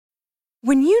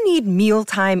When you need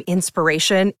mealtime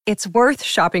inspiration, it's worth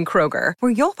shopping Kroger,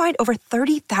 where you'll find over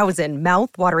 30,000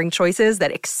 mouth-watering choices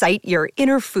that excite your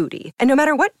inner foodie. And no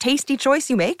matter what tasty choice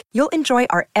you make, you'll enjoy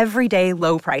our everyday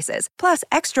low prices, plus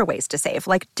extra ways to save,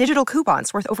 like digital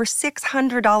coupons worth over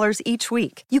 $600 each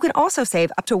week. You can also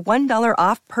save up to $1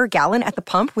 off per gallon at the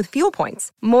pump with fuel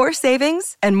points. More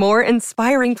savings and more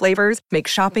inspiring flavors make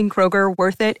shopping Kroger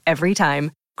worth it every time.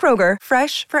 Kroger,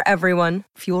 fresh for everyone.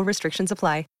 Fuel restrictions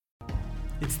apply.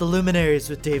 It's the Luminaries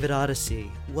with David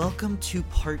Odyssey. Welcome to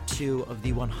part 2 of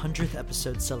the 100th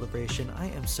episode celebration.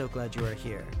 I am so glad you are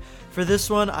here. For this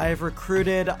one, I have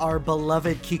recruited our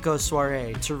beloved Kiko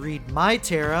Soirée to read my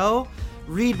tarot,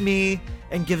 read me,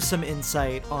 and give some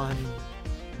insight on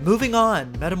moving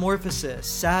on, metamorphosis,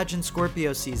 Sag and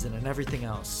Scorpio season, and everything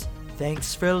else.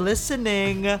 Thanks for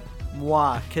listening.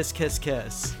 Mwah. Kiss, kiss,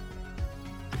 kiss.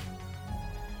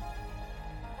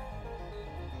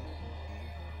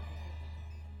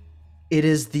 It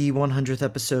is the 100th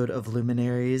episode of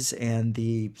Luminaries, and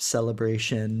the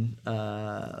celebration,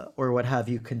 or what have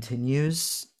you,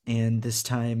 continues. And this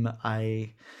time,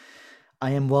 I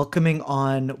am welcoming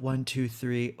on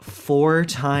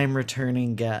 4-time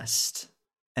returning guest,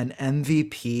 an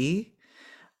MVP,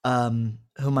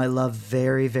 whom I love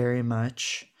very, very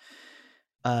much,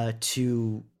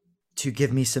 to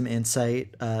give me some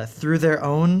insight through their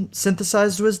own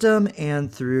synthesized wisdom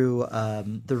and through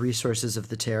the resources of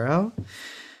the tarot.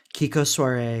 Kiko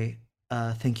Soirée,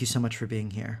 thank you so much for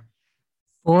being here.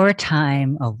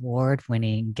 4-time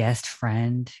award-winning guest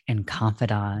friend and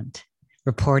confidant,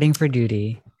 reporting for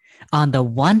duty on the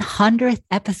 100th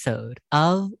episode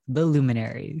of The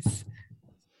Luminaries.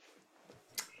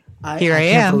 I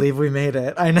can't believe we made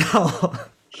it. I know.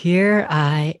 Here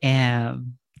I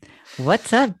am.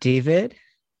 What's up, David?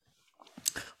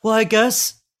 Well, I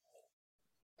guess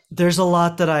there's a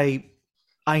lot that I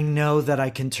know that I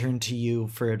can turn to you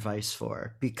for advice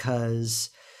for, because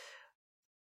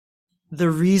the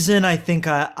reason I think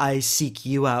I seek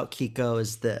you out, Kiko,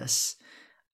 is this.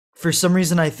 For some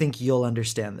reason, I think you'll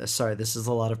understand this. Sorry, this is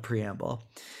a lot of preamble.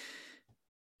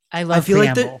 I feel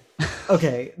preamble.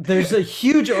 Okay, there's a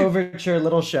huge overture,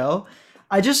 little show.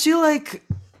 I just feel like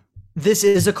this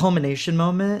is a culmination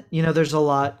moment. You know, there's a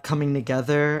lot coming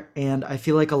together, and I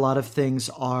feel like a lot of things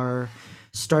are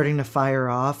starting to fire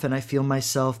off, and I feel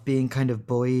myself being kind of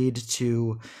buoyed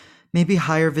to maybe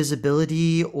higher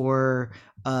visibility or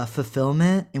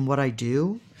fulfillment in what I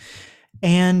do.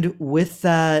 And with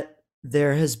that,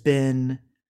 there has been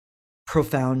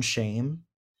profound shame,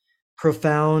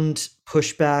 profound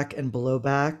pushback and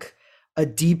blowback, a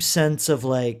deep sense of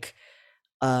like,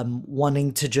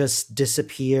 wanting to just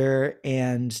disappear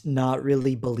and not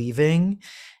really believing.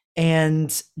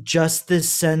 And just this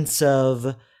sense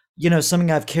of, you know, something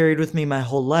I've carried with me my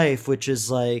whole life, which is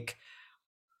like,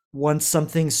 once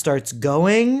something starts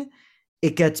going,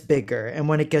 it gets bigger. And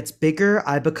when it gets bigger,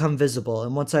 I become visible.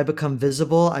 And once I become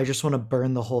visible, I just want to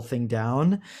burn the whole thing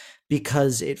down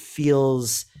because it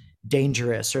feels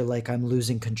dangerous or like I'm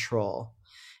losing control.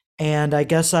 And I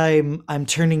guess I'm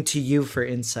turning to you for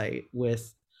insight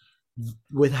with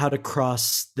how to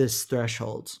cross this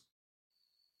threshold.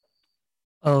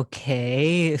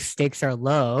 Okay, stakes are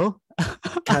low.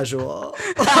 Casual.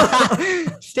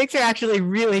 Stakes are actually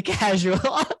really casual.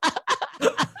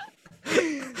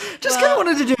 Just kind of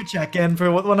wanted to do a check-in for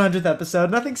 100th episode.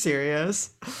 Nothing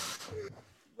serious.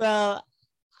 Well,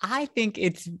 I think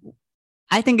it's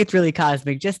really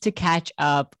cosmic. Just to catch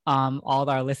up all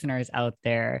our listeners out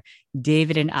there,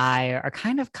 David and I are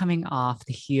kind of coming off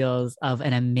the heels of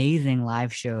an amazing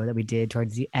live show that we did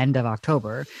towards the end of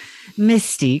October,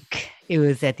 Mystique. It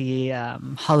was at the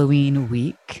Halloween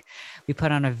week. We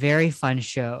put on a very fun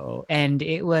show, and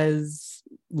it was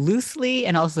loosely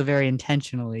and also very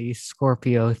intentionally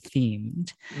Scorpio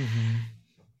themed,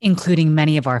 including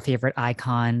many of our favorite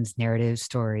icons, narrative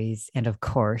stories, and of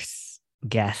course,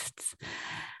 guests.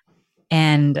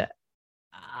 And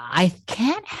I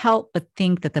can't help but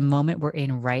think that the moment we're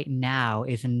in right now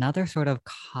is another sort of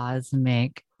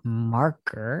cosmic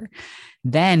marker.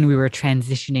 Then we were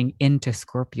transitioning into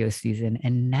Scorpio season,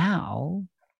 and now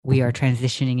we are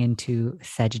transitioning into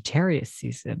Sagittarius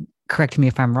season. Correct me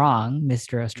if I'm wrong,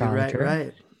 Mr. Astrologer. You're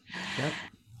right. Yep.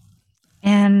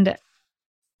 And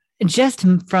just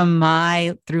through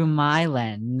my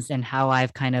lens and how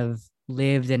I've kind of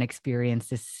lived and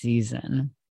experienced this season,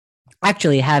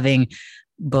 actually having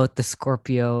both the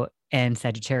Scorpio and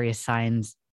Sagittarius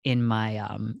signs in my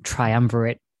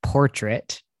triumvirate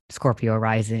portrait, Scorpio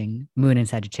rising, Moon in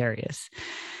Sagittarius.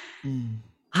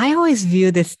 I always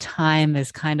view this time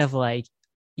as kind of like,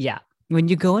 when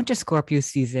you go into Scorpio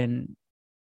season,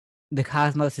 the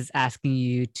cosmos is asking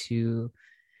you to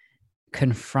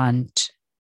confront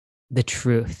the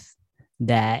truth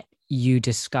that you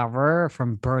discover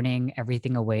from burning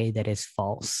everything away that is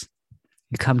false.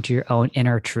 You come to your own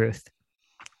inner truth.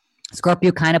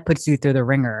 Scorpio kind of puts you through the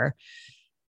ringer,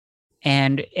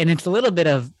 and it's a little bit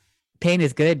of pain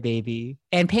is good, baby,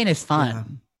 and pain is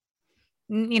fun.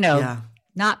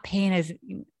 Not pain is.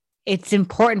 It's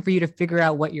important for you to figure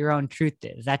out what your own truth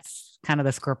is. That's kind of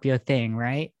the Scorpio thing,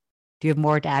 right? Do you have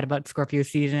more to add about Scorpio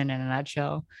season in a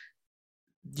nutshell?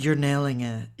 You're nailing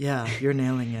it. Yeah, you're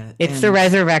nailing it. It's the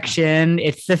resurrection.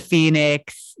 It's the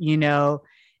phoenix.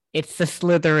 It's the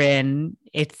Slytherin.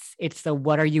 It's the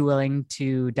what are you willing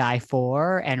to die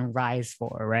for and rise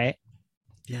for, right?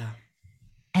 Yeah.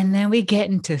 And then we get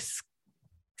into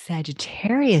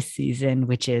Sagittarius season,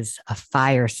 which is a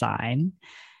fire sign.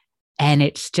 And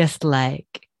it's just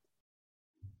like,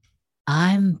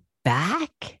 I'm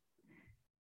back,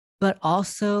 but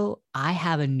also I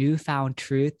have a newfound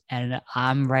truth and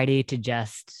I'm ready to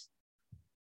just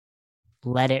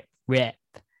let it rip.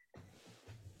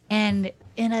 And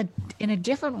in a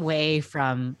different way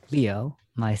from Leo,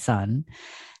 my son,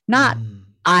 not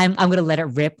I'm going to let it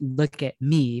rip, look at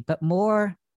me, but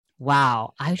more,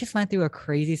 wow, I just went through a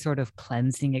crazy sort of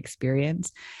cleansing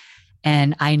experience.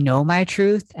 And I know my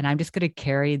truth, and I'm just going to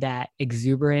carry that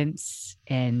exuberance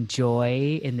and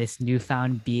joy in this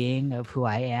newfound being of who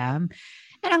I am.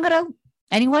 And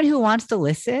anyone who wants to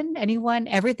listen,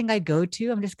 everything I go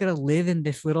to, I'm just going to live in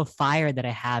this little fire that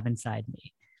I have inside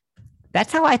me.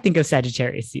 That's how I think of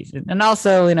Sagittarius season. And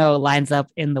also, lines up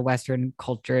in the Western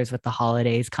cultures with the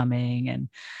holidays coming and,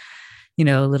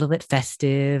 a little bit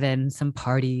festive and some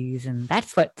parties. And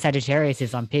that's what Sagittarius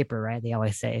is on paper, right? They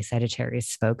always say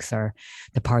Sagittarius folks are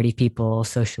the party people,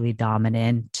 socially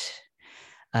dominant.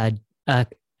 What does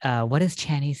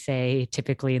Channy say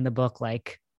typically in the book?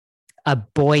 Like a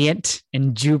buoyant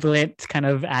and jubilant kind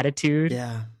of attitude.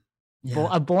 Yeah.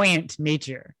 A buoyant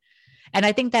nature. And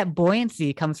I think that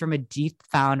buoyancy comes from a deep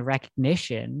found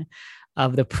recognition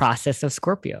of the process of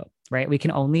Scorpio, right? We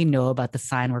can only know about the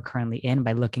sign we're currently in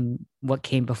by looking what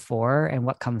came before and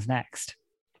what comes next.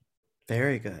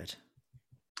 Very good.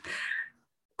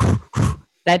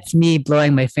 That's me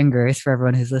blowing my fingers for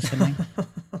everyone who's listening.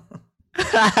 Well,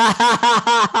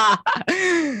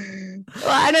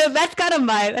 I know that's kind of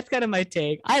my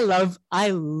take. I love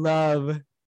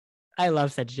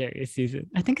Sagittarius season.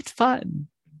 I think it's fun.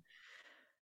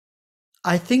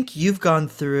 I think you've gone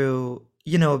through,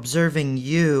 observing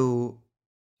you,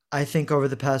 I think over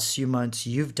the past few months,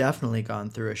 you've definitely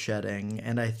gone through a shedding.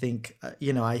 And I think,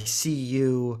 I see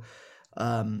you,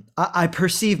 I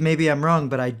perceive, maybe I'm wrong,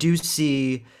 but I do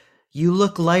see you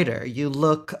look lighter. You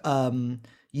look a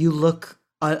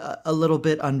little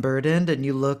bit unburdened, and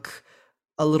you look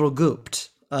a little gooped.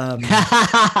 I'm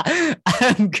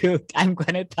gooped. I'm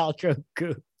Gwyneth Paltrow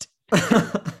gooped.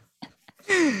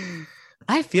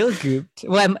 I feel gooped.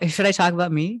 Well, should I talk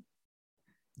about me?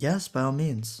 Yes, by all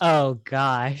means. Oh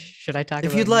gosh, should I talk?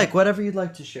 If about you'd me? like, whatever you'd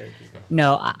like to share.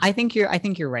 No, I think you're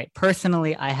right.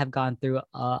 Personally, I have gone through.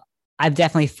 I've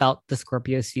definitely felt the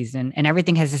Scorpio season, and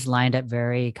everything has just lined up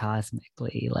very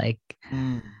cosmically, like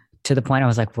to the point I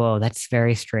was like, "Whoa, that's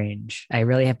very strange." I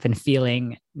really have been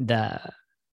feeling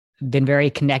been very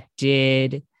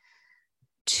connected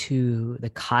to the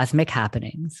cosmic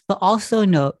happenings, but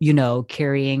also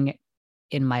carrying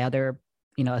in my other,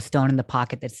 a stone in the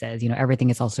pocket that says, everything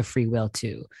is also free will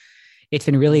too. It's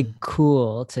been really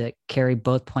cool to carry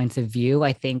both points of view.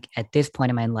 I think at this point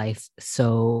in my life,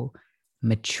 so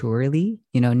maturely,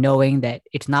 knowing that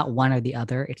it's not one or the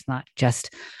other. It's not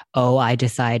just, oh, I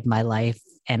decide my life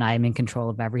and I'm in control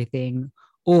of everything,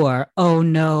 or, oh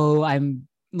no, I'm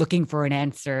looking for an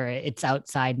answer. It's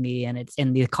outside me and it's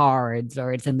in the cards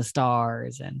or it's in the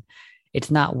stars, and it's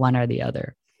not one or the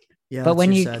other. Yeah, but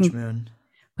when you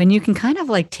can kind of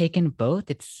like take in both,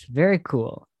 it's very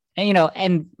cool. And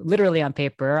and literally on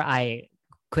paper, I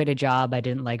quit a job I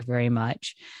didn't like very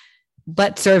much,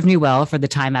 but served me well for the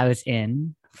time I was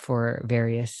in for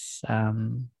various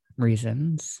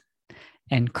reasons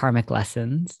and karmic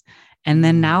lessons. And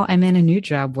then now I'm in a new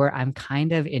job where I'm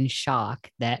kind of in shock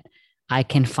that I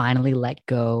can finally let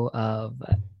go of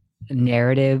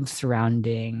narratives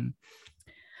surrounding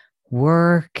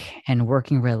work and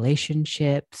working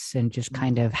relationships and just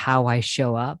kind of how I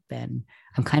show up. And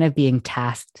I'm kind of being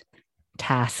tasked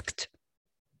to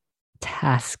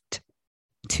tasked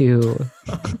to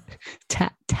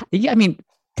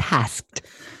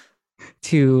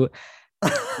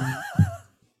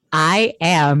I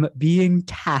am being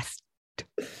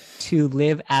tasked to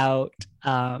live out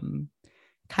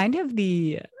kind of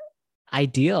the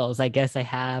ideals I guess I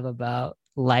have about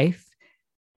life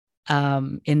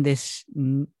in this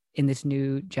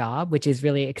new job, which is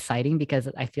really exciting because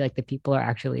I feel like the people are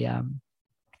actually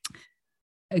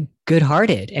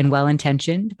good-hearted and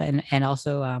well-intentioned, and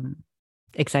also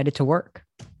excited to work.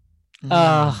 Mm.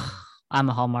 Oh, I'm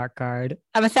a Hallmark card.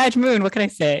 I'm a Sag Moon. What can I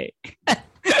say? I'm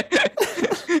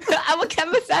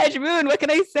a Sag Moon. What can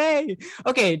I say?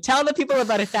 Okay, tell the people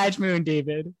about a Sag Moon,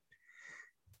 David.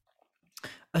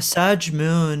 A Sag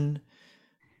Moon,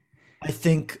 I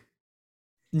think,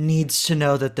 needs to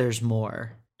know that there's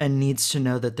more and needs to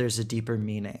know that there's a deeper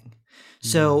meaning.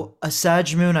 So a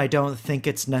Sag Moon, I don't think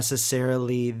it's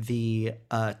necessarily the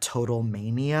total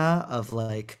mania of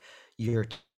like your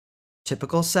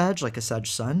typical Sag, like a Sag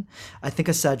Sun. I think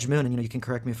a Sag Moon, and you can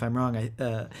correct me if I'm wrong.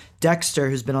 Dexter,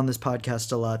 who's been on this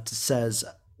podcast a lot, says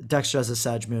Dexter has a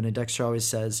Sag Moon, and Dexter always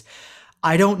says,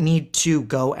 I don't need to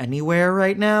go anywhere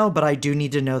right now, but I do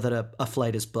need to know that a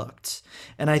flight is booked.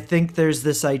 And I think there's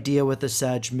this idea with the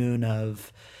Sag Moon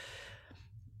of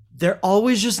there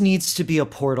always just needs to be a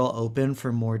portal open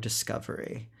for more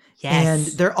discovery. And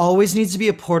Yes. there always needs to be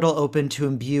a portal open to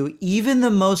imbue even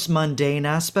the most mundane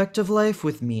aspect of life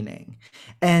with meaning.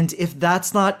 And if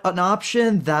that's not an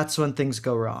option, that's when things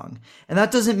go wrong. And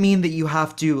that doesn't mean that you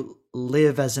have to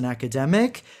live as an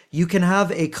academic. You can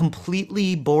have a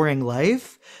completely boring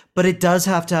life, but it does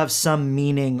have to have some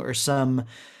meaning or some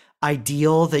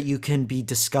ideal that you can be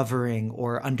discovering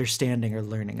or understanding or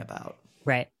learning about.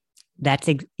 Right.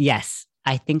 Yes.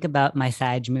 I think about my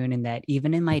Sag Moon in that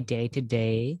even in my day to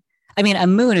day, I mean, a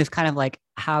moon is kind of like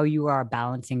how you are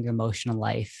balancing your emotional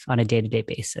life on a day to day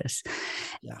basis.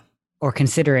 Yeah. Or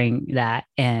considering that.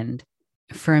 And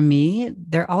for me,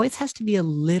 there always has to be a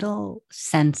little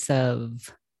sense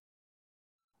of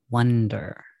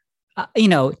wonder.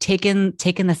 Taking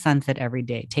the sunset every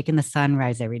day, taking the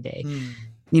sunrise every day.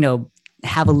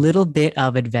 Have a little bit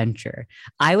of adventure.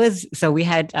 We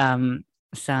had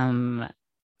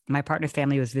my partner's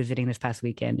family was visiting this past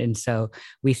weekend. And so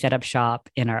we set up shop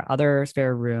in our other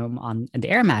spare room on the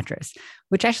air mattress,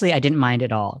 which actually I didn't mind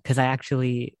at all because I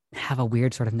actually have a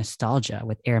weird sort of nostalgia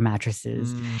with air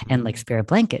mattresses and like spare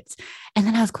blankets. And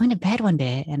then I was going to bed one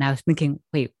day and I was thinking,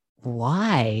 wait,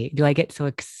 why do I get so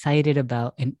excited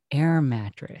about an air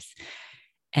mattress?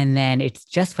 And then it's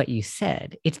just what you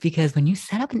said. It's because when you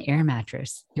set up an air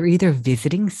mattress, you're either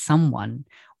visiting someone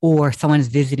or someone's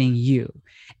visiting you.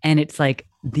 And it's like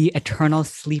the eternal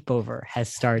sleepover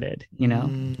has started,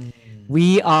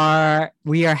 We are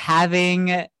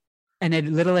having a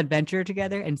little adventure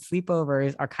together, and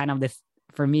sleepovers are kind of this,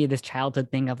 for me, this childhood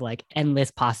thing of like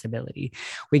endless possibility.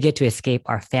 We get to escape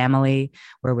our family.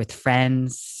 We're with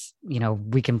friends,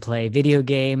 we can play video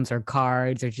games or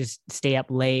cards or just stay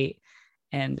up late.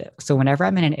 And so whenever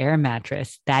I'm in an air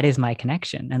mattress, that is my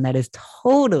connection. And that is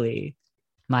totally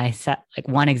like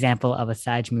one example of a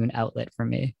Sag Moon outlet for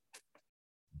me.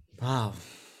 Wow.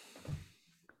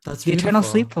 That's the beautiful. Eternal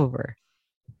sleepover.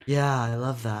 Yeah, I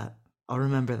love that. I'll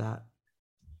remember that.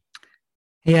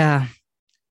 Yeah.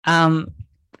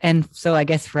 And so I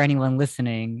guess for anyone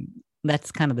listening,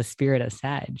 that's kind of the spirit of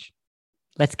Sag.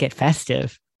 Let's get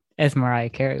festive, as Mariah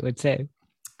Carey would say.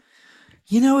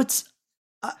 It's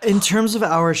in terms of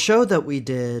our show that we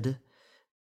did,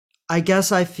 I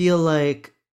guess I feel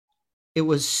like it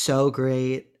was so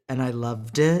great and I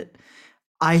loved it.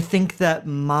 I think that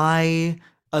my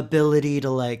ability to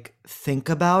like think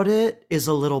about it is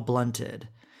a little blunted.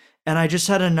 And I just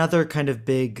had another kind of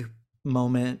big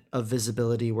moment of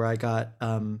visibility where I got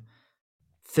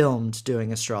filmed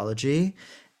doing astrology.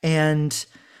 And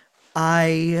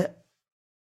when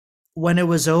it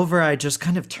was over, I just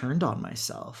kind of turned on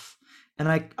myself. And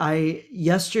I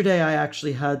yesterday I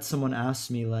actually had someone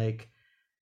ask me like,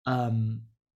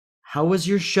 how was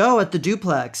your show at the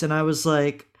Duplex? And I was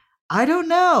like, I don't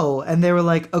know. And they were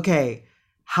like, okay,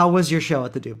 how was your show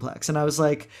at the Duplex? And I was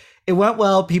like, it went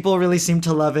well. People really seemed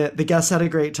to love it. The guests had a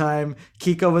great time.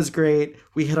 Kiko was great.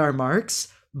 We hit our marks.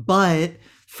 But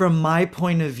from my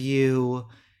point of view,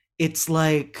 it's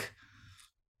like,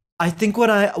 I think what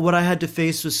I had to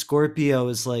face with Scorpio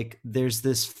is like there's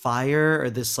this fire or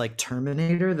this like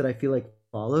Terminator that I feel like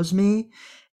follows me,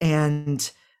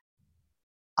 and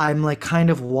I'm like kind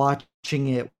of watching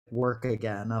it work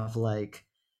again of like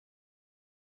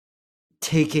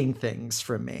taking things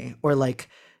from me, or like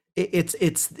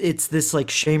it's this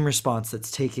like shame response that's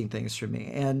taking things from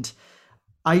me, and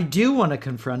I do want to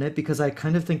confront it because I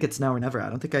kind of think it's now or never.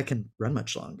 I don't think I can run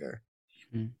much longer.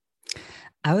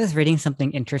 I was reading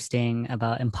something interesting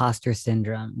about imposter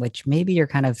syndrome, which maybe you're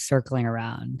kind of circling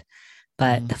around.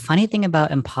 But the funny thing about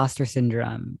imposter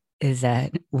syndrome is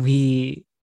that we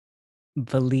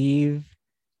believe,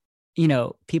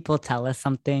 people tell us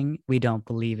something, we don't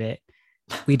believe it.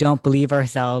 We don't believe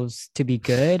ourselves to be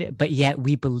good, but yet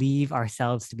we believe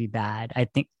ourselves to be bad. I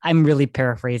think I'm really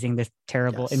paraphrasing this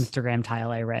terrible Instagram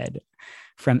tile I read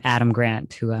from Adam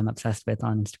Grant, who I'm obsessed with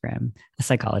on Instagram, a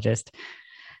psychologist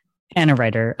and a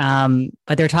writer.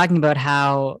 But they're talking about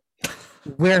how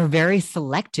we're very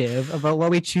selective about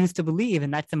what we choose to believe.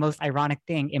 And that's the most ironic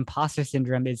thing. Imposter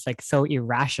syndrome is like so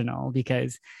irrational,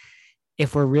 because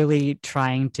if we're really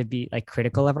trying to be like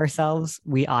critical of ourselves,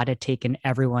 we ought to take in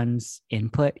everyone's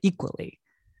input equally.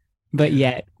 But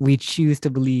yet we choose to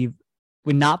believe,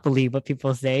 we not believe what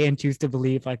people say and choose to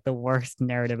believe like the worst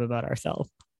narrative about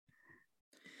ourselves.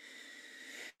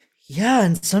 Yeah.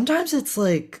 And sometimes it's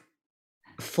like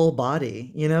full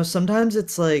body, sometimes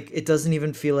it's like, it doesn't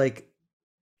even feel like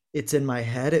it's in my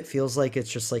head. It feels like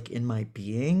it's just like in my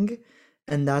being.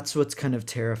 And that's what's kind of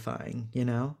terrifying,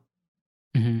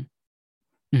 Mm-hmm.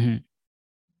 Mm-hmm.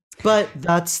 But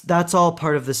that's all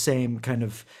part of the same kind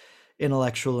of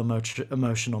intellectual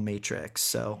emotional matrix.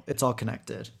 So it's all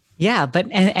connected. Yeah, but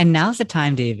and now's the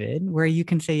time, David, where you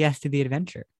can say yes to the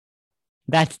adventure.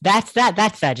 That's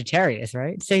Sagittarius,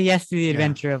 right? Say yes to the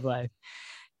adventure of life.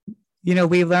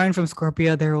 We learn from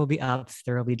Scorpio, there will be ups,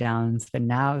 there will be downs, but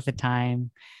now is the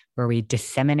time where we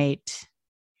disseminate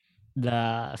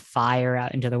the fire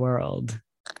out into the world.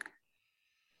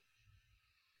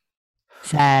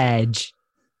 Sag.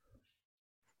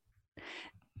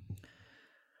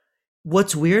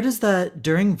 What's weird is that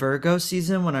during Virgo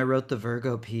season, when I wrote the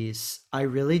Virgo piece, I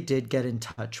really did get in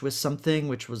touch with something,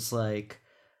 which was like,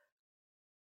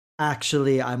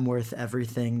 actually, I'm worth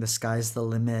everything. The sky's the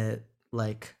limit.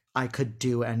 Like, I could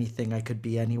do anything. I could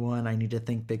be anyone. I need to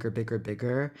think bigger, bigger,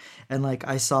 bigger. And like,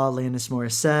 I saw Alanis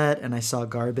Morissette and I saw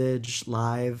Garbage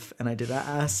live and I did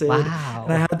acid. Wow.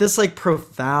 And I had this like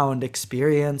profound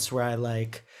experience where I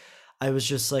was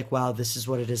just like, wow, this is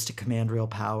what it is to command real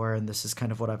power. And this is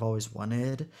kind of what I've always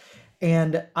wanted.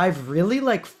 And I've really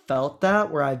like felt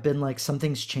that, where I've been like,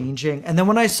 something's changing. And then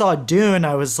when I saw Dune,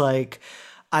 I was like,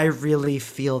 I really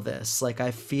feel this. Like,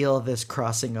 I feel this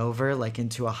crossing over like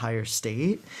into a higher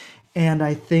state. And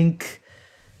I think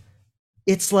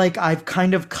it's like I've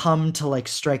kind of come to like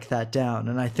strike that down.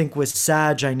 And I think with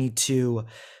Sag,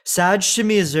 Sag to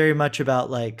me is very much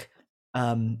about like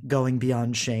going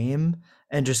beyond shame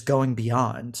and just going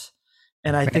beyond.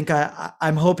 And I think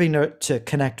I'm hoping to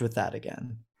connect with that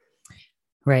again.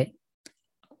 Right.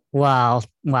 Wow.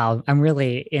 I'm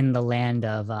really in the land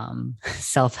of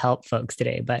self-help folks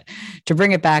today. But to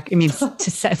bring it back, I mean, to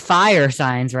set fire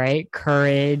signs, right?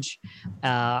 Courage,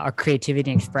 our creativity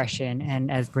and expression.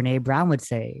 And as Brene Brown would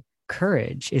say,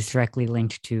 courage is directly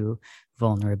linked to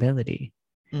vulnerability.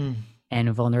 And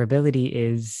vulnerability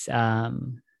is, I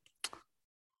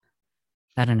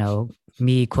don't know,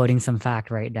 me quoting some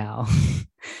fact right now.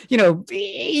 You're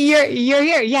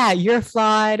here. Yeah, you're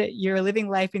flawed. You're living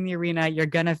life in the arena. You're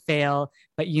gonna fail,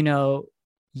 but you're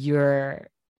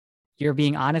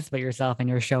being honest about yourself and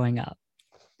you're showing up.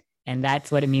 And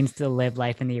that's what it means to live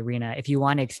life in the arena. If you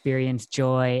want to experience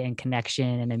joy and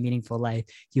connection and a meaningful life,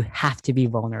 you have to be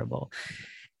vulnerable.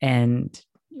 And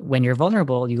when you're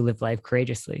vulnerable, you live life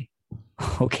courageously.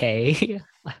 Okay.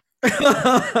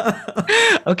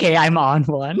 Okay, I'm on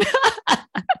one.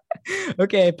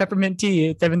 Okay, peppermint tea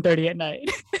at 7:30 at night.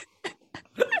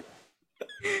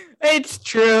 It's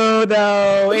true,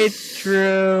 though. It's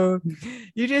true.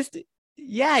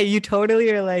 You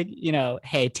totally are like,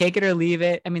 hey, take it or leave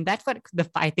it. I mean, that's what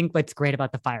I think what's great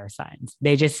about the fire signs.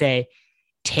 They just say,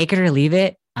 take it or leave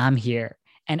it. I'm here.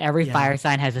 And every fire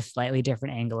sign has a slightly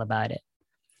different angle about it.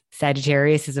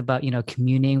 Sagittarius is about,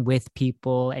 communing with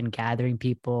people and gathering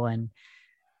people and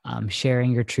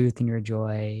sharing your truth and your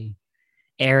joy.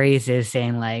 Aries is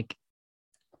saying like,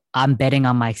 I'm betting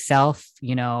on myself,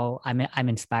 I'm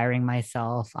inspiring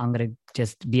myself. I'm going to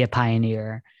just be a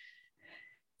pioneer.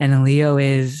 And then Leo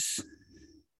is,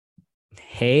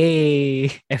 hey,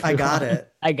 everyone, I got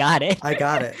it. I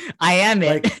got it. I am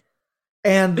it.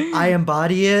 And I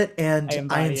embody it,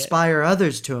 and I inspire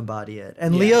others to embody it.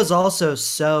 And Leo's also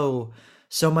so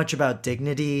much about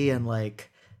dignity and like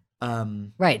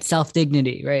right,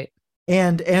 self-dignity, right?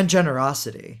 And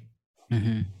generosity.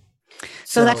 Mm-hmm.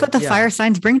 So that's what the fire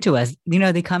signs bring to us.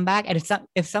 They come back, and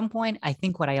at some point, I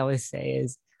think what I always say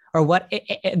is,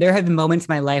 there have been moments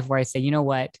in my life where I say, you know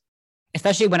what,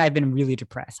 especially when I've been really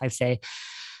depressed, I say,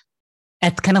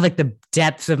 at kind of like the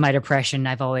depths of my depression,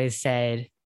 I've always said,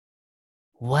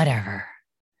 whatever,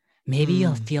 maybe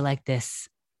you'll feel like this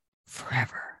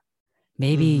forever.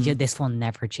 Maybe this will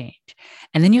never change.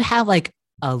 And then you have like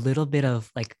a little bit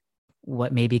of like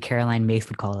what maybe Caroline Mace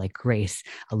would call like grace,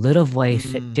 a little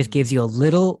voice that just gives you a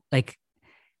little like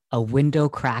a window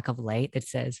crack of light that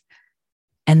says,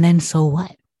 and then so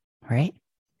what? Right?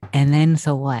 And then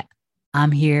so what?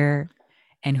 I'm here.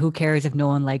 And who cares if no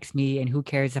one likes me? And who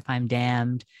cares if I'm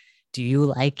damned? Do you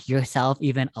like yourself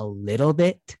even a little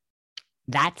bit?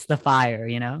 That's the fire,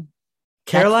 you know?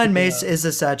 Caroline Mace is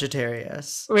a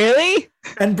Sagittarius. Really?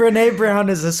 And Brene Brown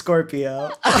is a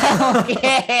Scorpio.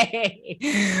 Okay.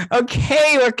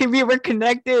 Okay, we're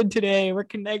connected today. We're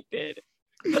connected.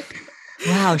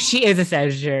 Wow, she is a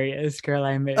Sagittarius,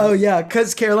 Caroline Mace. Oh yeah,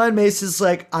 because Caroline Mace is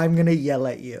like, I'm gonna yell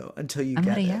at you until you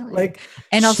get it. Like,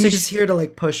 and also she's here to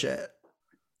like push it.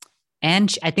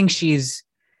 And I think she's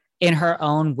in her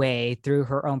own way, through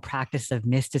her own practice of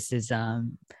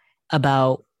mysticism,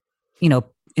 about, you know,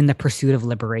 in the pursuit of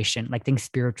liberation, like things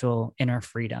spiritual inner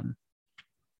freedom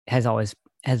has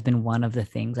been one of the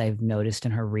things I've noticed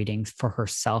in her readings for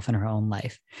herself in her own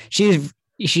life. She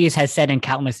has said in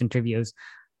countless interviews,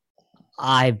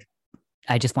 I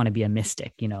just want to be a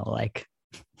mystic, you know, like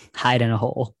hide in a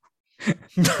hole.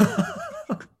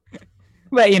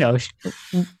 But, you know,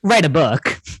 write a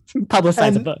book,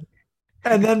 publicize a book.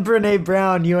 And then Brene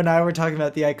Brown, you and I were talking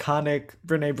about the iconic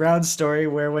Brene Brown story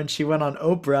where when she went on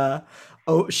Oprah,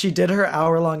 she did her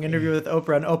hour-long interview with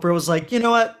Oprah, and Oprah was like, you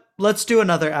know what? Let's do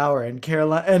another hour. And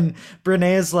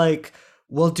Brene is like,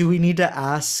 well, do we need to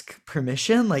ask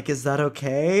permission? Like, is that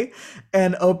okay?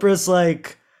 And Oprah's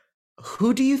like,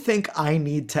 who do you think I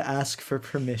need to ask for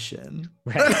permission?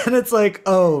 Right. And it's like,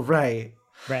 oh, right.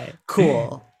 Right.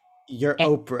 Cool. You're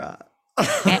Oprah.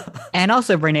 and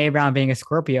also Brene Brown being a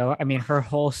Scorpio, I mean, her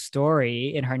whole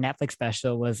story in her Netflix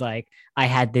special was like, I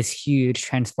had this huge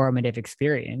transformative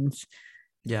experience.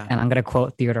 Yeah. And I'm going to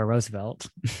quote Theodore Roosevelt.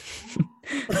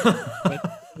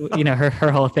 But, you know,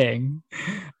 her whole thing.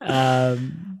 I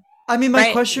mean,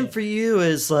 my question for you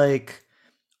is like,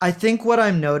 I think what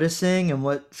I'm noticing and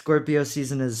what Scorpio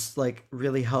season has like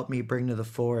really helped me bring to the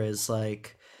fore is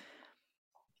like,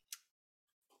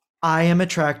 I am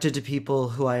attracted to people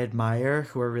who I admire,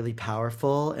 who are really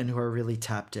powerful and who are really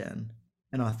tapped in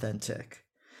and authentic.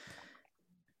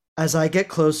 As I get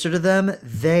closer to them,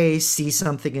 they see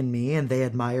something in me and they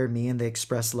admire me and they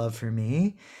express love for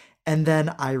me. And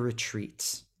then I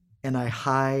retreat and I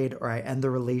hide, or I end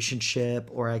the relationship,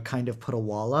 or I kind of put a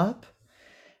wall up.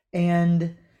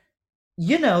 And,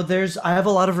 you know, I have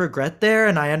a lot of regret there,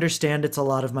 and I understand it's a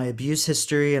lot of my abuse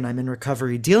history and I'm in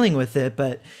recovery dealing with it.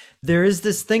 But there is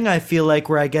this thing I feel like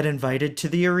where I get invited to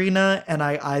the arena and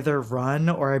I either run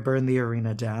or I burn the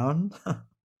arena down.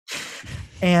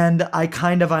 And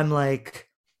I'm like,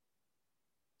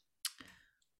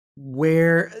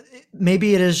 where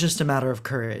maybe it is just a matter of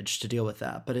courage to deal with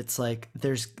that. But it's like,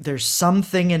 there's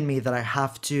something in me that I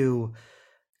have to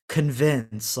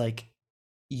convince, like,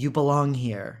 you belong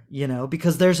here, you know,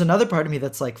 because there's another part of me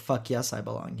that's like, fuck yes, I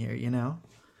belong here, you know?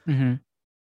 Mm-hmm.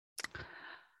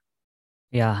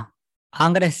 Yeah.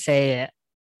 I'm going to say,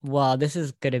 well, this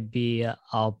is going to be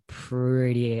a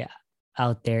pretty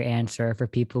out there answer for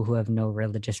people who have no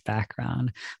religious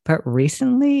background. But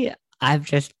recently, I've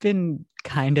just been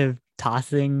kind of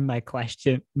tossing my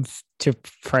questions to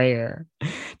prayer.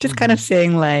 Just kind of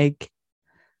saying like,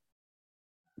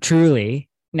 truly,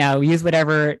 now use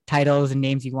whatever titles and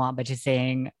names you want, but just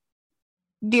saying,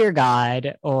 dear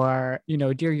God, or, you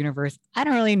know, dear universe, I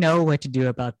don't really know what to do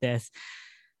about this.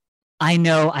 I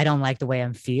know I don't like the way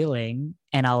I'm feeling,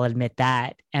 and I'll admit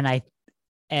that. And I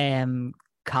am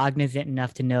cognizant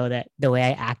enough to know that the way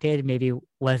I acted maybe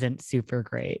wasn't super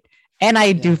great. And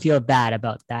I do feel bad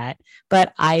about that,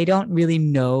 but I don't really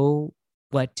know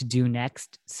what to do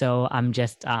next. So I'm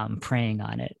just praying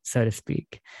on it, so to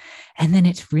speak. And then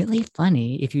it's really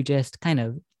funny if you just kind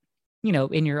of, you know,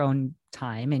 in your own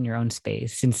time, in your own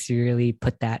space, sincerely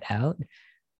put that out,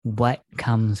 what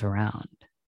comes around.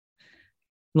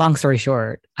 Long story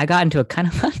short, I got into a kind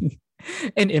of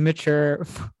an immature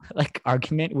like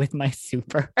argument with my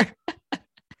super.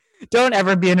 Don't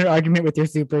ever be in an argument with your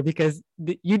super, because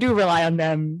you do rely on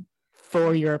them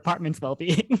for your apartment's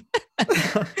well-being.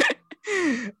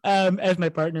 As my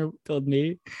partner told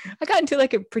me, I got into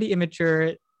like a pretty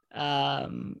immature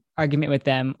argument with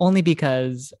them, only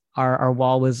because our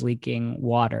wall was leaking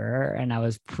water, and I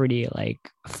was pretty like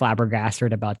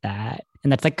flabbergasted about that.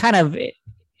 And that's like kind of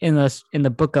in the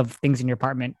book of things in your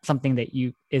apartment, something that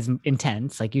is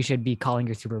intense. Like you should be calling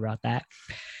your super about that.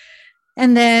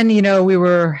 And then, you know, we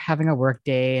were having a work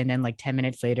day, and then like 10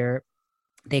 minutes later,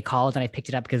 they called and I picked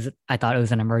it up because I thought it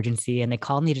was an emergency. And they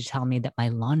called me to tell me that my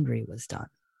laundry was done.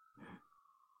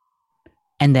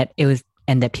 And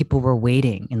that people were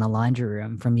waiting in the laundry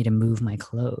room for me to move my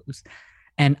clothes.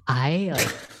 And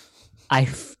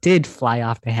did fly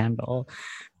off the handle.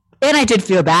 And I did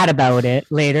feel bad about it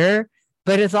later,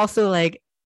 but it's also like,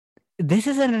 this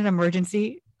isn't an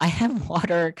emergency. I have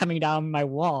water coming down my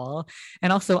wall.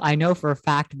 And also, I know for a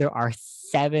fact there are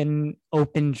 7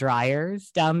 open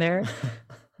dryers down there.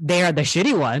 They are the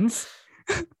shitty ones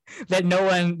that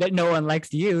no one likes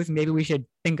to use. Maybe we should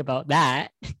think about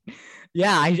that.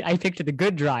 Yeah, I picked the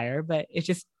good dryer, but it's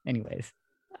just, anyways,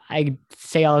 I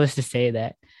say all this to say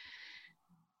that,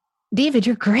 David,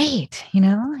 you're great.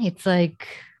 It's like,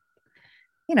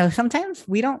 sometimes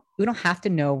we don't have to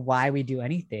know why we do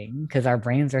anything because our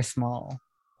brains are small,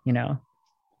 you know.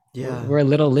 Yeah. We're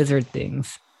little lizard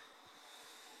things.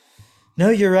 No,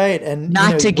 you're right. And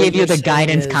not to give you the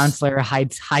guidance is, counselor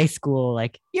high school,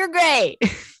 like, you're great.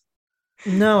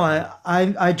 No,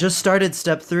 I just started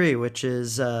step 3, which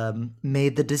is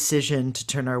made the decision to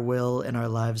turn our will and our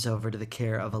lives over to the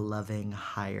care of a loving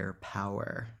higher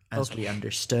power, as we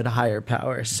understood higher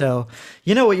power. So,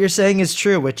 what you're saying is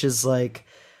true, which is like,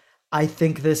 I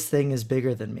think this thing is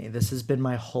bigger than me. This has been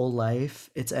my whole life.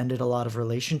 It's ended a lot of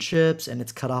relationships and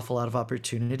it's cut off a lot of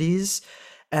opportunities.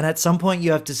 And at some point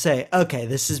you have to say, okay,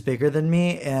 this is bigger than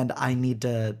me and I need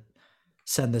to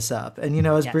send this up. And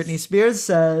as Yes. Britney Spears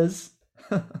says,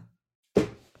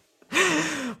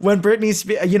 when Britney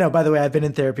Spears, by the way, I've been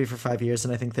in therapy for 5 years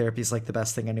and I think therapy is like the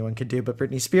best thing anyone can do. But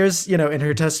Britney Spears, in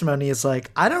her testimony is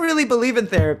like, I don't really believe in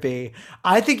therapy.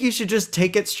 I think you should just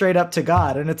take it straight up to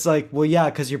God. And it's like, well, yeah,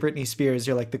 because you're Britney Spears.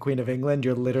 You're like the Queen of England.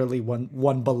 You're literally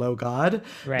one below God.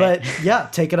 Right. But yeah,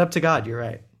 take it up to God. You're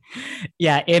right.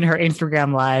 Yeah. In her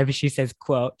Instagram live, she says,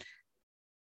 quote,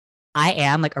 I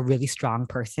am like a really strong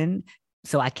person.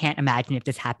 So I can't imagine if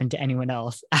this happened to anyone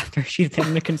else after she's been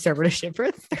in the conservatorship for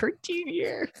 13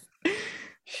 years.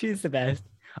 She's the best.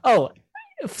 Oh,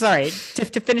 sorry.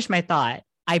 To finish my thought,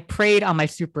 I prayed on my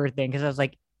super thing because I was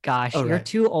like, gosh, you're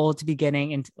too old to be getting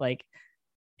into like,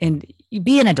 and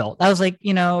be an adult. I was like,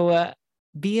 be a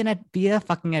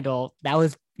fucking adult.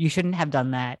 You shouldn't have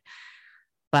done that.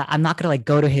 But I'm not going to like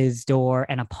go to his door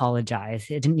and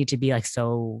apologize. It didn't need to be like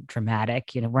so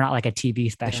dramatic. We're not like a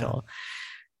TV special. Yeah.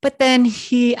 But then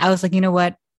I was like, you know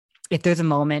what? If there's a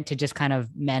moment to just kind of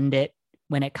mend it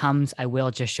when it comes, I will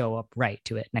just show up right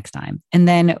to it next time. And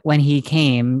then when he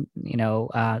came,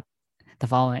 the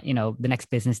following, the next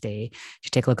business day,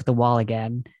 to take a look at the wall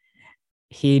again,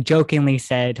 he jokingly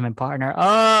said to my partner,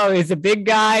 "Oh, is the big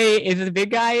guy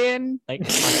in?" Like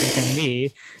talking to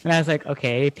me. And I was like,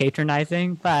 okay,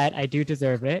 patronizing, but I do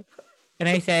deserve it. And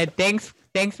I said, thanks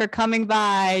for coming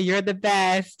by. You're the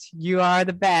best. You are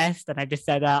the best. And I just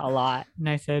said that a lot. And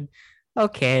I said,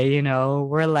 okay,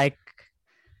 we're like,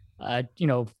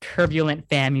 turbulent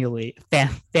family, like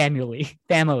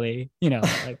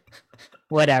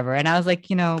whatever. And I was like,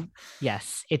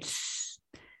 yes, it's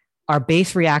our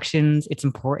base reactions. It's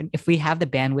important. If we have the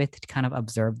bandwidth to kind of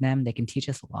observe them, they can teach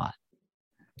us a lot.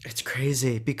 It's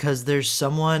crazy because there's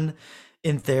someone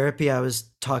in therapy. I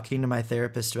was talking to my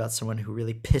therapist about someone who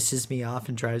really pisses me off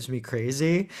and drives me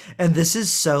crazy. And this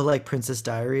is so like Princess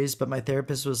Diaries, but my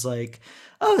therapist was like,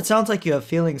 oh, it sounds like you have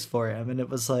feelings for him. And it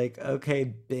was like,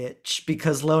 okay, bitch.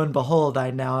 Because lo and behold,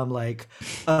 I'm like,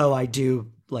 oh, I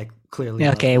do like clearly.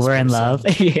 Okay, we're in love.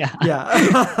 Yeah.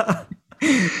 Yeah.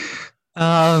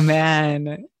 Oh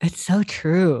man, it's so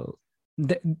true.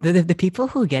 The people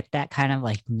who get that kind of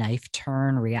like knife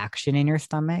turn reaction in your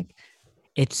stomach,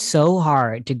 it's so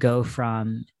hard to go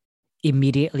from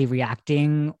immediately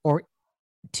reacting or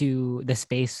to the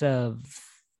space of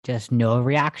just no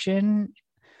reaction,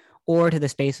 or to the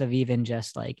space of even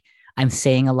just like, I'm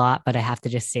saying a lot, but I have to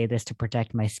just say this to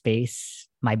protect my space,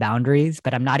 my boundaries,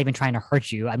 but I'm not even trying to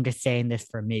hurt you. I'm just saying this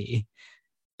for me.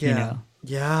 Yeah.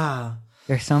 Yeah.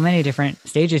 There's so many different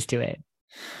stages to it.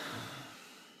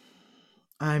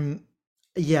 I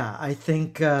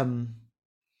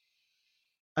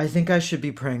think I should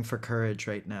be praying for courage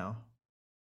right now,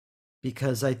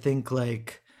 because I think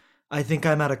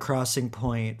I'm at a crossing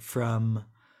point from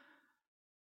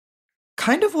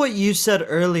kind of what you said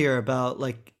earlier about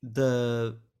like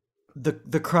the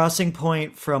crossing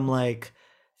point from like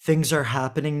things are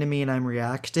happening to me and I'm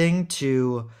reacting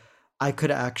to I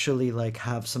could actually like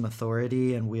have some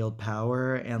authority and wield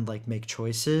power and like make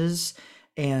choices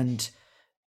and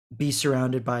be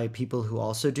surrounded by people who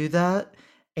also do that.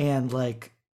 And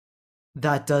like,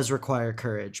 that does require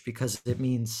courage because it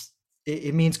means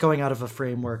going out of a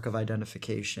framework of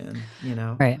identification,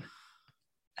 Right.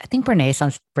 I think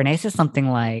Brene says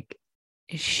something like,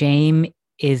 shame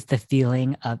is the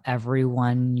feeling of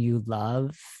everyone you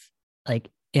love, like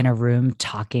in a room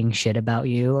talking shit about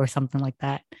you or something like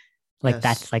that. Like Yes.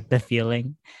 that's like the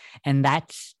feeling. And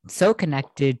that's so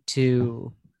connected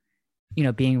to,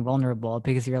 being vulnerable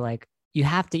because you're like, you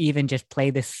have to even just play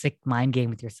this sick mind game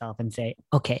with yourself and say,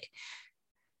 okay,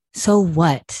 so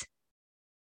what?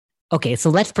 Okay, so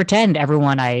let's pretend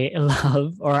everyone I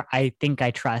love or I think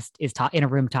I trust is in a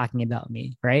room talking about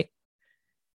me, right?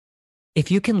 If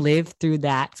you can live through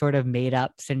that sort of made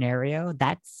up scenario,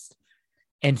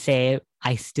 and say,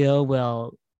 I still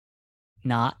will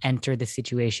not enter the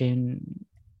situation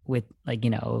with like,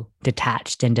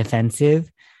 detached and defensive,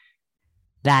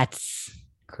 that's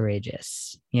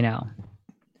courageous.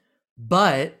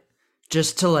 But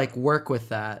just to like work with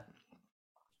that,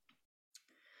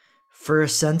 for a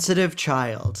sensitive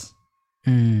child,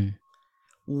 Mm.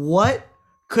 what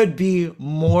could be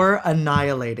more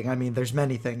annihilating? I mean, there's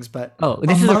many things, but Oh,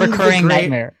 this is a among the recurring great,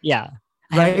 nightmare. Yeah.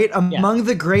 right? Yeah. Among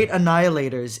the great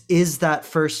annihilators is that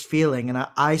first feeling. And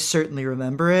I certainly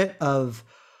remember it of,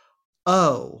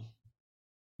 oh,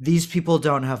 these people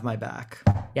don't have my back.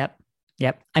 Yep.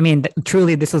 Yep. I mean,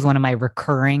 truly, this was one of my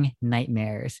recurring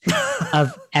nightmares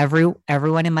of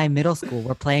everyone in my middle school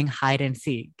were playing hide and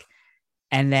seek.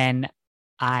 And then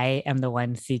I am the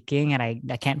one seeking and I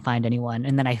can't find anyone.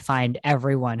 And then I find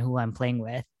everyone who I'm playing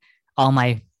with, all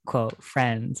my quote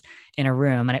friends in a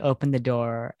room. And I open the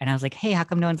door and I was like, hey, how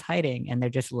come no one's hiding? And they're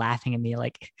just laughing at me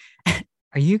like,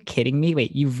 are you kidding me?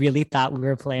 Wait, you really thought we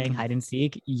were playing hide and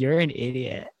seek? You're an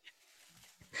idiot.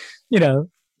 You know,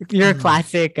 you're a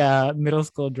classic middle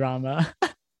school drama,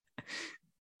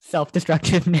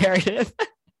 self-destructive narrative.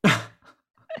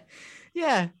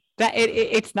 Yeah,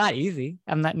 it's not easy.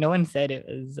 I'm not. No one said it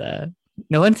was.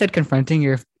 No one said confronting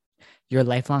your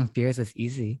lifelong fears was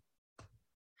easy.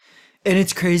 And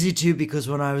it's crazy too, because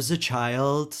when I was a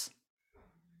child,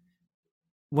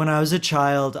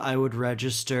 I would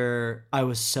register, I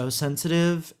was so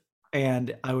sensitive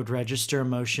and I would register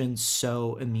emotions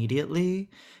so immediately.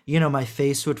 My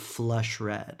face would flush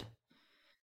red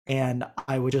and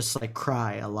I would just like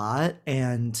cry a lot.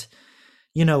 And,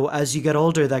 as you get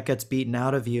older, that gets beaten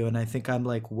out of you. And I think I'm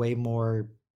like way more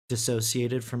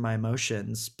dissociated from my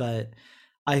emotions. But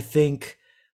I think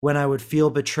when I would feel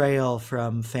betrayal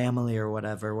from family or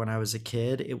whatever when I was a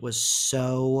kid, it was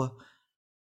so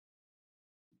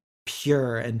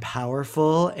pure and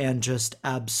powerful and just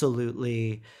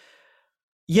absolutely,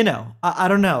 I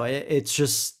don't know. It's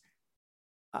just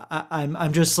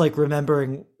I'm just like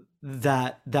remembering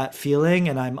that feeling,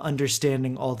 and I'm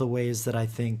understanding all the ways that I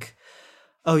think,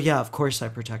 oh yeah, of course I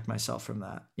protect myself from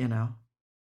that.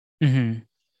 Mm-hmm.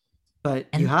 But you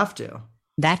And have to.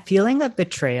 that feeling of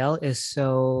betrayal is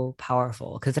so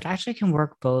powerful because it actually can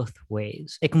work both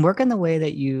ways. It can work in the way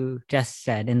that you just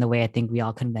said, in the way I think we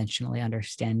all conventionally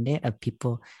understand it, of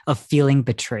people of feeling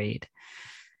betrayed.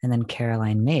 And then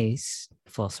Caroline Mace,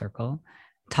 full circle,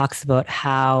 talks about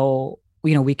how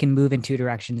we can move in two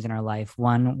directions in our life.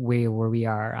 One way where we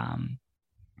are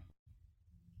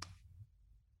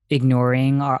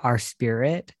ignoring our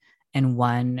spirit, and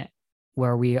one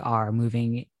where we are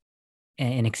moving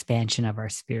an expansion of our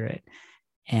spirit.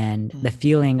 And the Mm.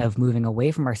 feeling of moving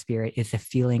away from our spirit is the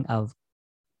feeling of,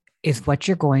 is what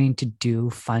you're going to do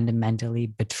fundamentally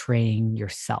betraying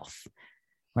yourself,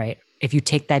 right? If you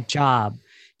take that job,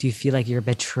 do you feel like you're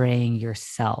betraying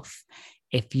yourself?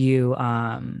 If you,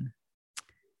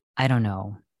 I don't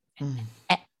know, Mm.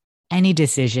 any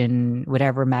decision,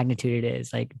 whatever magnitude it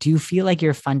is, like, do you feel like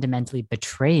you're fundamentally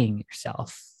betraying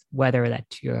yourself, whether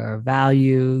that's your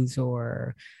values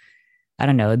or I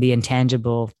don't know, the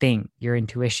intangible thing, your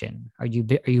intuition? Are you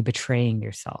betraying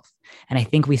yourself? And I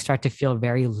think we start to feel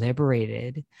very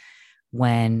liberated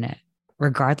when,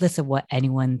 regardless of what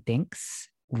anyone thinks,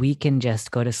 we can just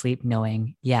go to sleep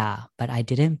knowing, yeah, but I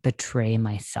didn't betray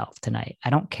myself tonight. I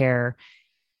don't care.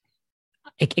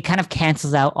 It kind of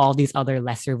cancels out all these other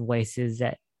lesser voices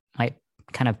that might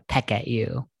kind of peck at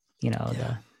you,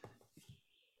 Yeah.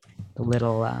 the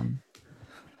little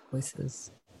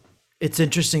voices. It's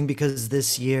interesting because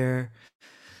this year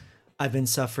I've been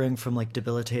suffering from like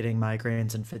debilitating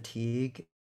migraines and fatigue.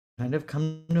 Kind of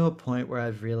come to a point where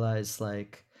I've realized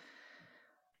like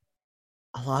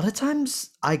a lot of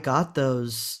times I got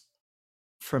those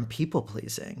from people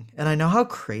pleasing. And I know how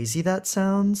crazy that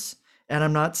sounds. And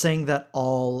I'm not saying that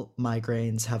all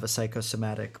migraines have a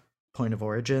psychosomatic point of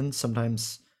origin.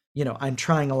 Sometimes, I'm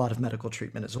trying a lot of medical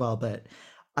treatment as well, but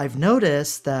I've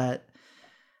noticed that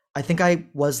I think I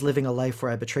was living a life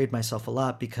where I betrayed myself a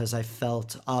lot because I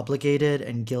felt obligated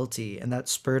and guilty, and that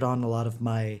spurred on a lot of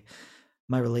my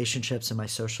relationships and my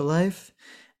social life.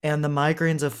 And the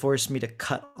migraines have forced me to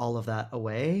cut all of that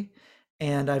away.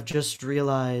 And I've just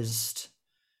realized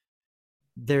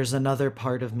there's another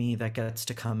part of me that gets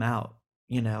to come out,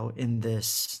 in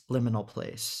this liminal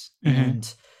place. Mm-hmm.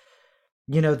 And,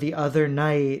 the other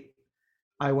night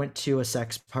I went to a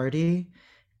sex party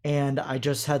and I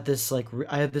just had this I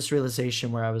had this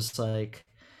realization where I was like,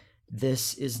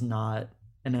 this is not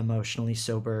an emotionally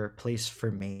sober place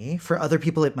for me. For other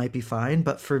people, it might be fine,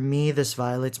 but for me, this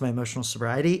violates my emotional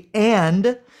sobriety.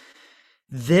 And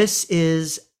this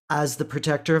is, as the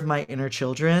protector of my inner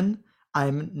children,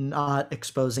 I'm not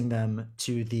exposing them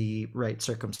to the right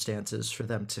circumstances for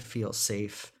them to feel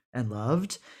safe and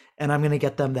loved. And I'm going to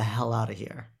get them the hell out of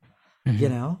here, Mm-hmm.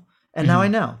 And now Mm-hmm. I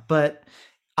know, but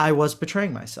I was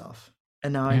betraying myself.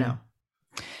 And now I Mm-hmm. know.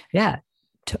 Yeah.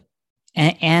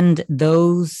 And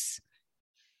those,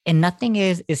 and nothing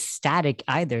is static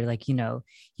either. Like,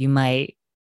 you might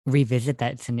revisit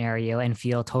that scenario and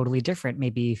feel totally different,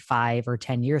 maybe 5 or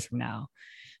 10 years from now.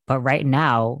 But right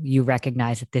now, you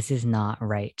recognize that this is not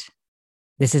right.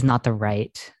 This is not the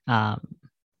right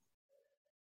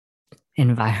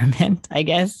environment, I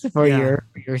guess, for Yeah.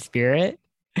 your spirit.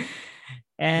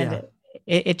 And Yeah.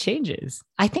 it changes.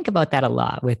 I think about that a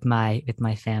lot with my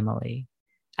family.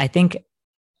 I think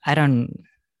I don't.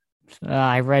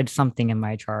 I read something in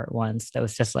my chart once that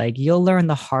was just like, you'll learn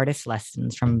the hardest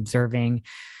lessons from observing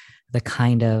the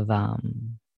kind of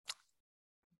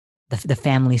the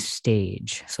family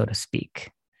stage, so to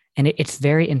speak. And it's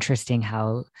very interesting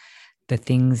how the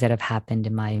things that have happened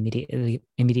in my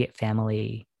immediate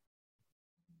family,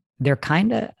 they're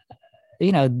kind of,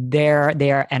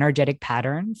 they are energetic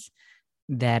patterns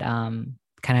that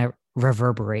kind of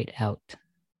reverberate out.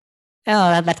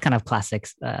 Oh, that's kind of classic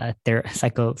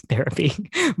psychotherapy,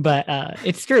 but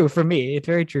it's true for me. It's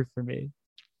very true for me.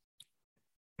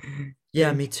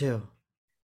 Yeah, me too. Me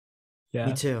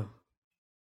Yeah. too.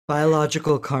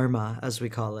 Biological karma, as we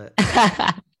call it.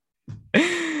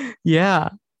 Yeah.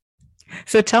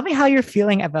 So tell me how you're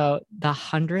feeling about the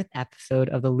 100th episode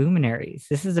of The Luminaries.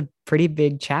 This is a pretty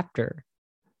big chapter.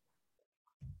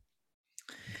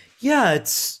 Yeah,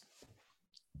 it's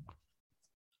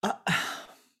uh,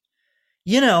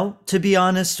 to be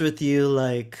honest with you,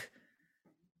 like,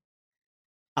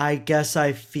 I guess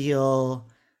I feel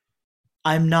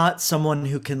I'm not someone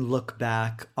who can look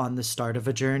back on the start of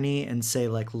a journey and say,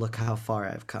 like, look how far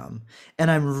I've come.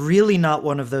 And I'm really not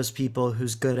one of those people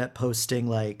who's good at posting,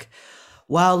 like,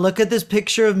 wow, look at this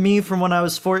picture of me from when I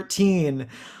was 14.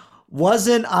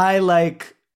 Wasn't I,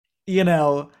 like,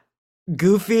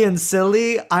 goofy and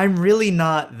silly? I'm really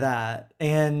not that.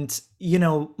 And,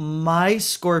 my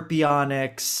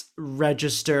scorpionics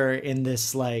register in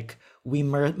this, like, we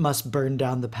must burn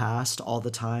down the past all the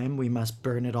time. We must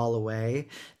burn it all away.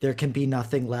 There can be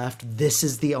nothing left. This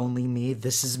is the only me.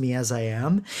 This is me as I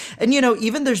am. And,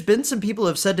 even there's been some people who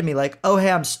have said to me, like, oh,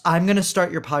 hey, I'm going to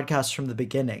start your podcast from the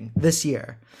beginning this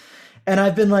year. And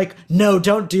I've been like, no,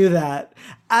 don't do that.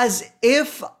 As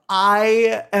if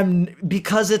I am,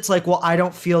 because it's like, well, I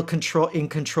don't feel in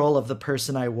control of the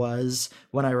person I was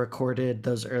when I recorded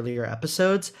those earlier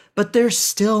episodes, but they're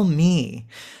still me.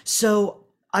 So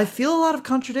I feel a lot of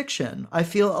contradiction. I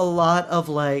feel a lot of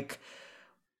like,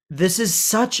 this is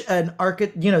such an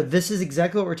this is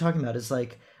exactly what we're talking about. Is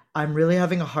like, I'm really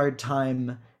having a hard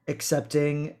time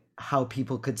accepting how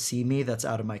people could see me that's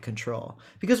out of my control.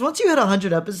 Because once you hit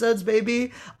 100 episodes,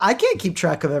 baby, I can't keep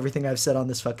track of everything I've said on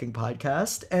this fucking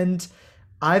podcast. And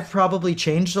I've probably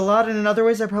changed a lot, and in other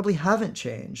ways I probably haven't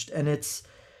changed. And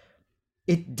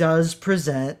it does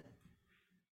present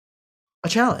a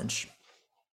challenge.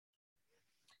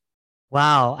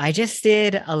 Wow, I just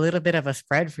did a little bit of a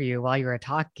spread for you while you were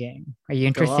talking. Are you Go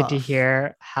interested to off.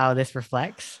 hear how this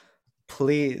reflects?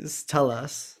 Please tell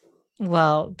us.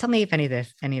 Well, tell me if any of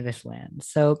this lands.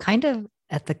 So kind of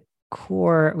at the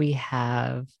core, we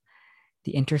have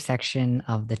the intersection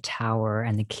of the Tower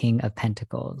and the King of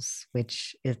Pentacles,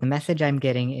 which is the message I'm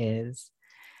getting is,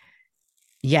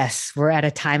 yes, we're at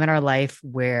a time in our life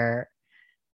where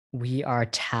we are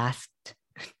tasked.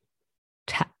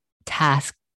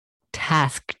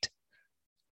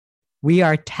 We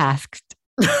are tasked.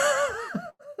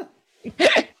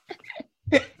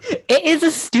 It is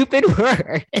a stupid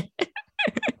word.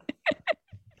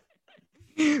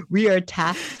 We are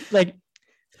tasked, like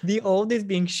the old is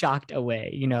being shocked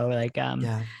away, like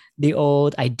Yeah. the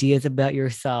old ideas about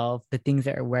yourself, the things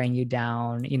that are wearing you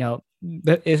down,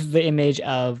 is the image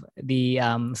of the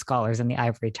scholars in the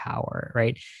ivory tower,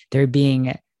 right? They're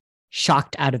being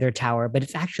shocked out of their tower, but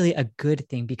it's actually a good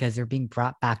thing because they're being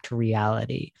brought back to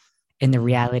reality, in the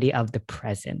reality of the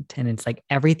present. And it's like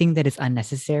everything that is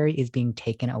unnecessary is being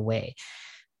taken away.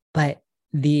 But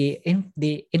the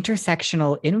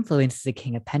intersectional influence is the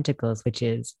King of Pentacles, which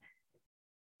is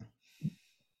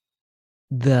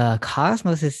the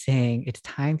cosmos is saying it's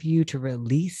time for you to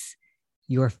release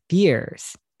your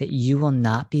fears that you will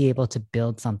not be able to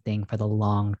build something for the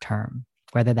long term,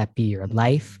 whether that be your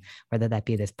life, whether that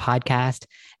be this podcast,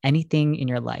 anything in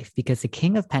your life, because the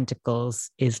King of Pentacles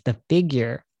is the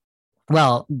figure,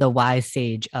 well, the wise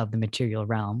sage of the material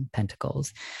realm,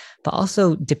 Pentacles, but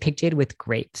also depicted with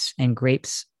grapes. And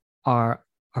grapes are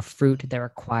a fruit that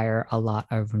require a lot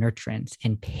of nurturance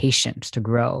and patience to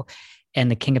grow. And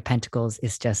the King of Pentacles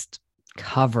is just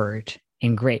covered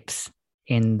in grapes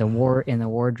in the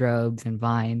wardrobes and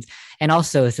vines. And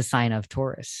also it's a sign of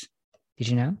Taurus. Did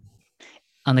you know?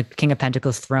 On the King of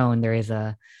Pentacles throne, there is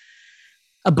a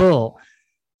bull.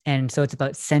 And so it's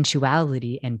about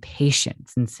sensuality and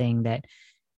patience, and saying that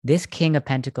this King of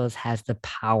Pentacles has the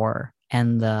power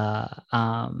and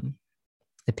the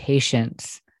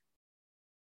patience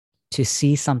to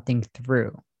see something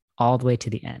through all the way to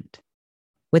the end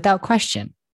without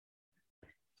question.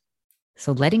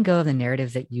 So letting go of the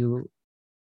narratives that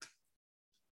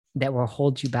will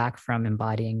hold you back from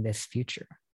embodying this future.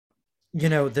 You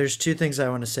know, there's two things I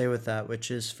want to say with that,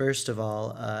 which is, first of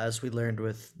all, as we learned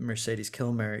with Mercedes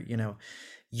Kilmer, you know,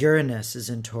 Uranus is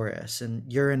in Taurus, and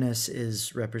Uranus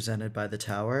is represented by the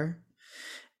Tower.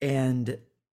 And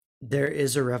there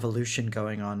is a revolution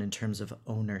going on in terms of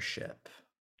ownership.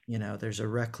 You know, there's a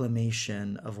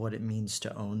reclamation of what it means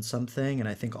to own something. And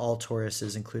I think all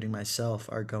Tauruses, including myself,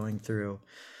 are going through,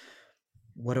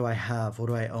 what do I have? What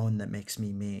do I own that makes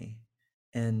me me?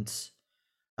 And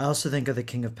I also think of the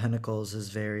King of Pentacles as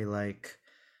very like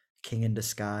king in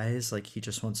disguise. Like he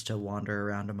just wants to wander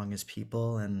around among his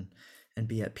people and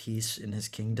be at peace in his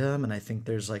kingdom. And I think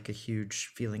there's like a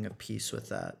huge feeling of peace with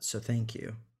that. So thank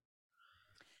you.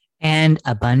 And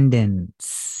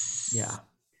abundance. Yeah.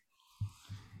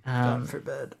 God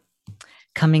forbid.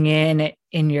 Coming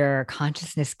in your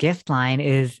consciousness gift line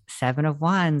is 7 of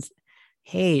Wands.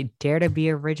 Hey, dare to be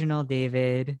original,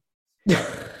 David.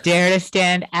 Dare to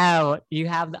stand out. You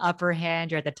have the upper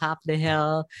hand. You're at the top of the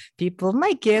hill. People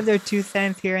might give their 2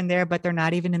 cents here and there, but they're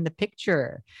not even in the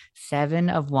picture. 7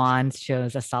 of Wands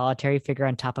shows a solitary figure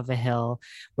on top of a hill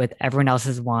with everyone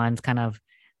else's wands kind of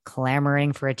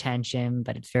clamoring for attention,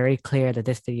 but it's very clear that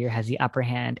this figure has the upper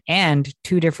hand and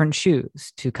 2 different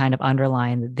shoes to kind of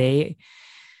underline that they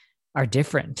are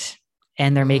different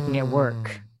and they're making it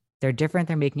work. They're different.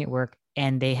 They're making it work.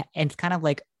 And it's kind of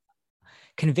like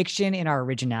conviction in our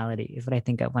originality is what I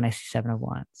think of when I see 7 of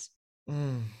Wands.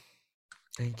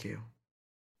 Thank you.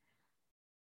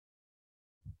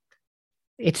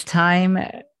 It's time,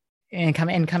 and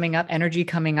coming up, energy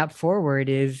coming up forward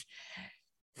is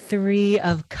 3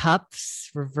 of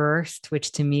Cups reversed,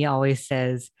 which to me always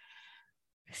says,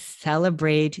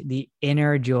 celebrate the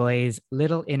inner joys,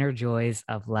 little inner joys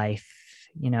of life.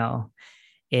 You know,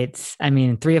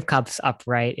 3 of Cups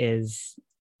upright is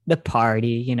the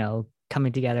party, you know,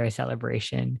 coming together, a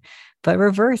celebration. But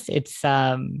reverse, it's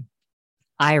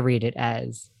I read it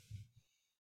as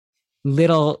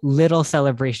little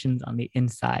celebrations on the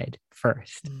inside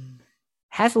first.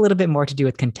 Has a little bit more to do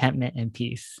with contentment and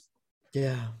peace.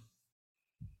 Yeah.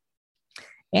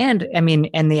 And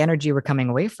and the energy we're coming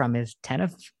away from is 10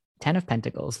 of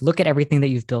Pentacles. Look at everything that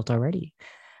you've built already.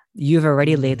 You've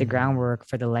already laid the groundwork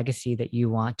for the legacy that you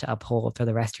want to uphold for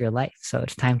the rest of your life. So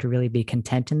it's time to really be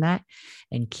content in that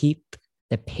and keep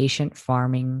the patient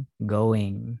farming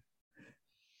going.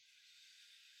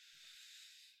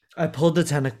 I pulled the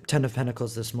 10 of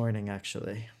Pentacles this morning,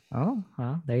 actually. Oh,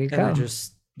 well, there you go.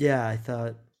 I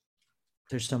thought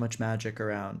there's so much magic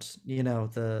around. You know,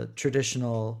 the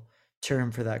traditional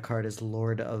term for that card is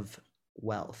Lord of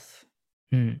Wealth.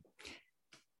 And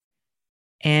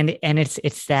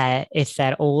it's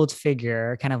that old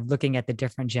figure kind of looking at the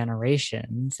different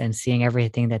generations and seeing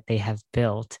everything that they have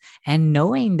built and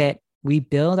knowing that we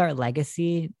build our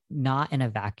legacy not in a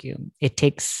vacuum. It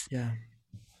takes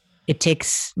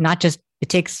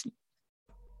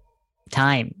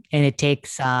time, and it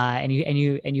takes and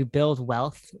you build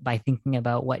wealth by thinking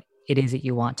about what it is that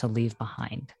you want to leave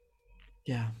behind.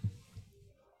 Yeah.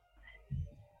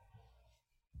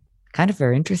 Kind of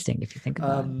very interesting if you think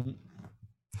about it.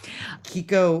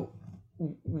 Kiko,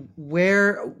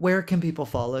 where can people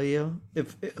follow you?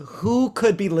 Who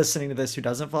could be listening to this who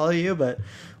doesn't follow you, but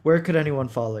where could anyone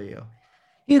follow you?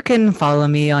 You can follow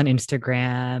me on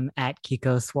Instagram at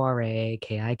Kiko Soirée,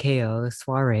 Kiko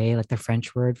Soirée, like the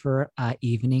French word for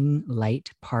evening light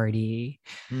party.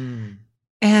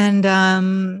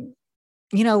 And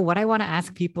you know, what I want to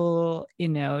ask people, you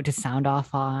know, to sound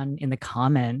off on in the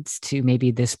comments to maybe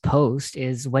this post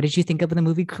is, what did you think of the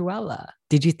movie Cruella?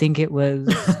 Did you think it was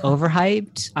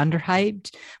overhyped,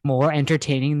 underhyped, more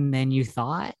entertaining than you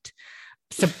thought?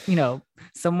 so,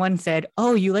 someone said,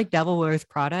 "Oh, you like Devil Wears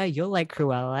Prada? You'll like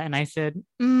Cruella." And I said,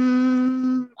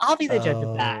 "I'll be the judge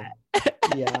of that."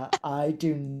 Yeah, I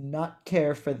do not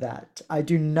care for that. I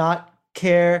do not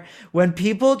care. When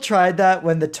people tried that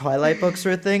when the Twilight books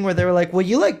were a thing, where they were like, "Well,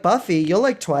 you like Buffy, you'll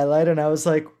like Twilight," and I was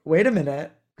like, "Wait a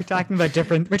minute." We're talking about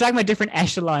different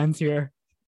echelons here.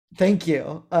 Thank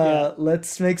you. Yeah.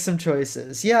 Let's make some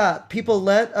choices. Yeah, people,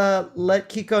 let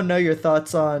Kiko know your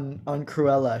thoughts on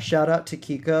Cruella. Shout out to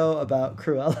Kiko about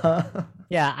Cruella.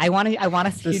 Yeah, I want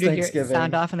us This to hear Thanksgiving.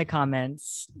 sound off in the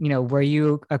comments. Were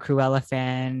you a Cruella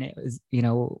fan? It was,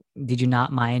 did you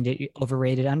not mind it?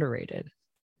 Overrated, underrated?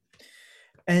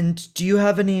 And do you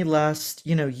have any last,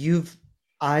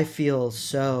 I feel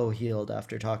so healed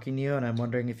after talking to you, and I'm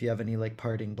wondering if you have any like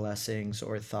parting blessings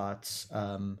or thoughts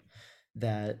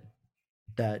that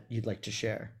you'd like to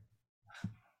share.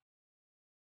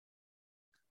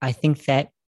 I think that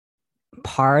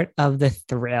part of the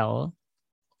thrill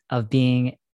of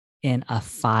being in a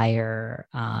fire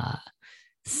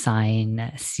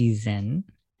sign season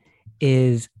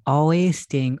is always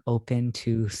staying open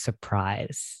to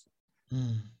surprise,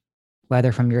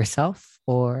 whether from yourself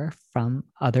or from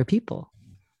other people.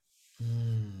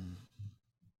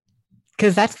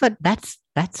 Because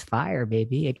that's fire,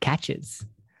 baby. It catches.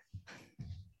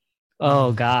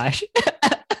 Oh gosh.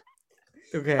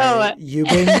 Okay, you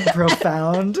being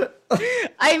profound.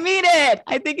 I mean it.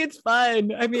 I think it's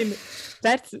fun. I mean,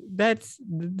 that's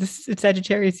this it's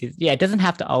Sagittarius season. Yeah, it doesn't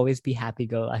have to always be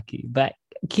happy-go-lucky, but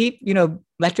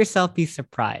let yourself be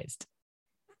surprised.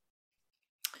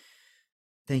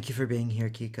 Thank you for being here,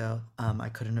 Kiko. I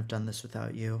couldn't have done this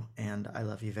without you, and I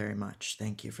love you very much.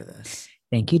 Thank you for this.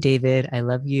 Thank you, David. I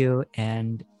love you,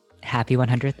 and happy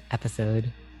 100th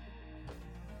episode.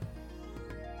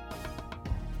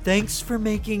 Thanks for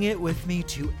making it with me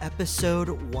to episode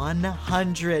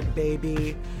 100,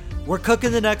 baby. We're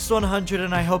cooking the next 100,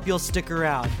 and I hope you'll stick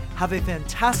around. Have a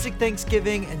fantastic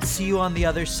Thanksgiving, and see you on the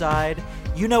other side.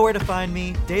 You know where to find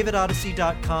me,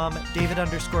 davidodyssey.com,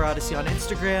 David_Odyssey on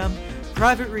Instagram,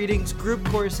 private readings, group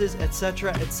courses,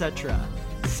 etc., etc.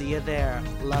 See you there.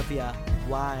 Love ya.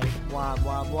 Why? Wah,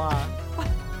 wah, wah.